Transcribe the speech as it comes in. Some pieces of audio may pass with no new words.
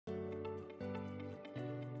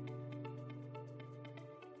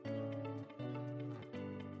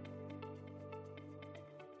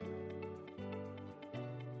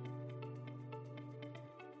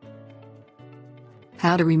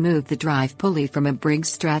How to remove the drive pulley from a Briggs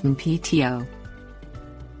Stratton PTO.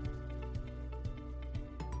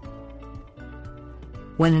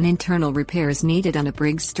 When an internal repair is needed on a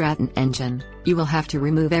Briggs Stratton engine, you will have to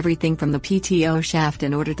remove everything from the PTO shaft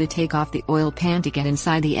in order to take off the oil pan to get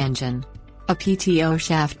inside the engine. A PTO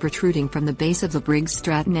shaft protruding from the base of the Briggs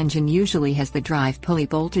Stratton engine usually has the drive pulley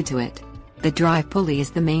bolted to it. The drive pulley is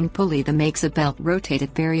the main pulley that makes a belt rotate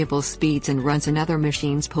at variable speeds and runs another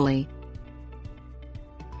machine's pulley.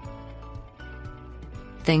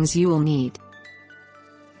 Things you will need: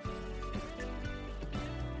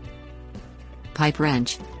 pipe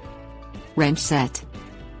wrench, wrench set.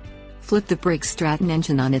 Flip the Briggs Stratton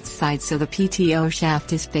engine on its side so the PTO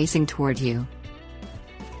shaft is facing toward you.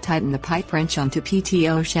 Tighten the pipe wrench onto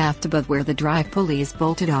PTO shaft above where the drive pulley is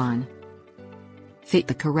bolted on. Fit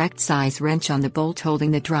the correct size wrench on the bolt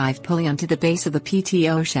holding the drive pulley onto the base of the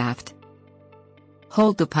PTO shaft.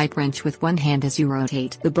 Hold the pipe wrench with one hand as you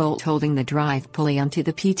rotate the bolt holding the drive pulley onto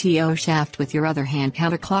the PTO shaft with your other hand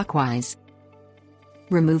counterclockwise.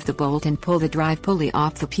 Remove the bolt and pull the drive pulley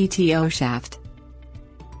off the PTO shaft.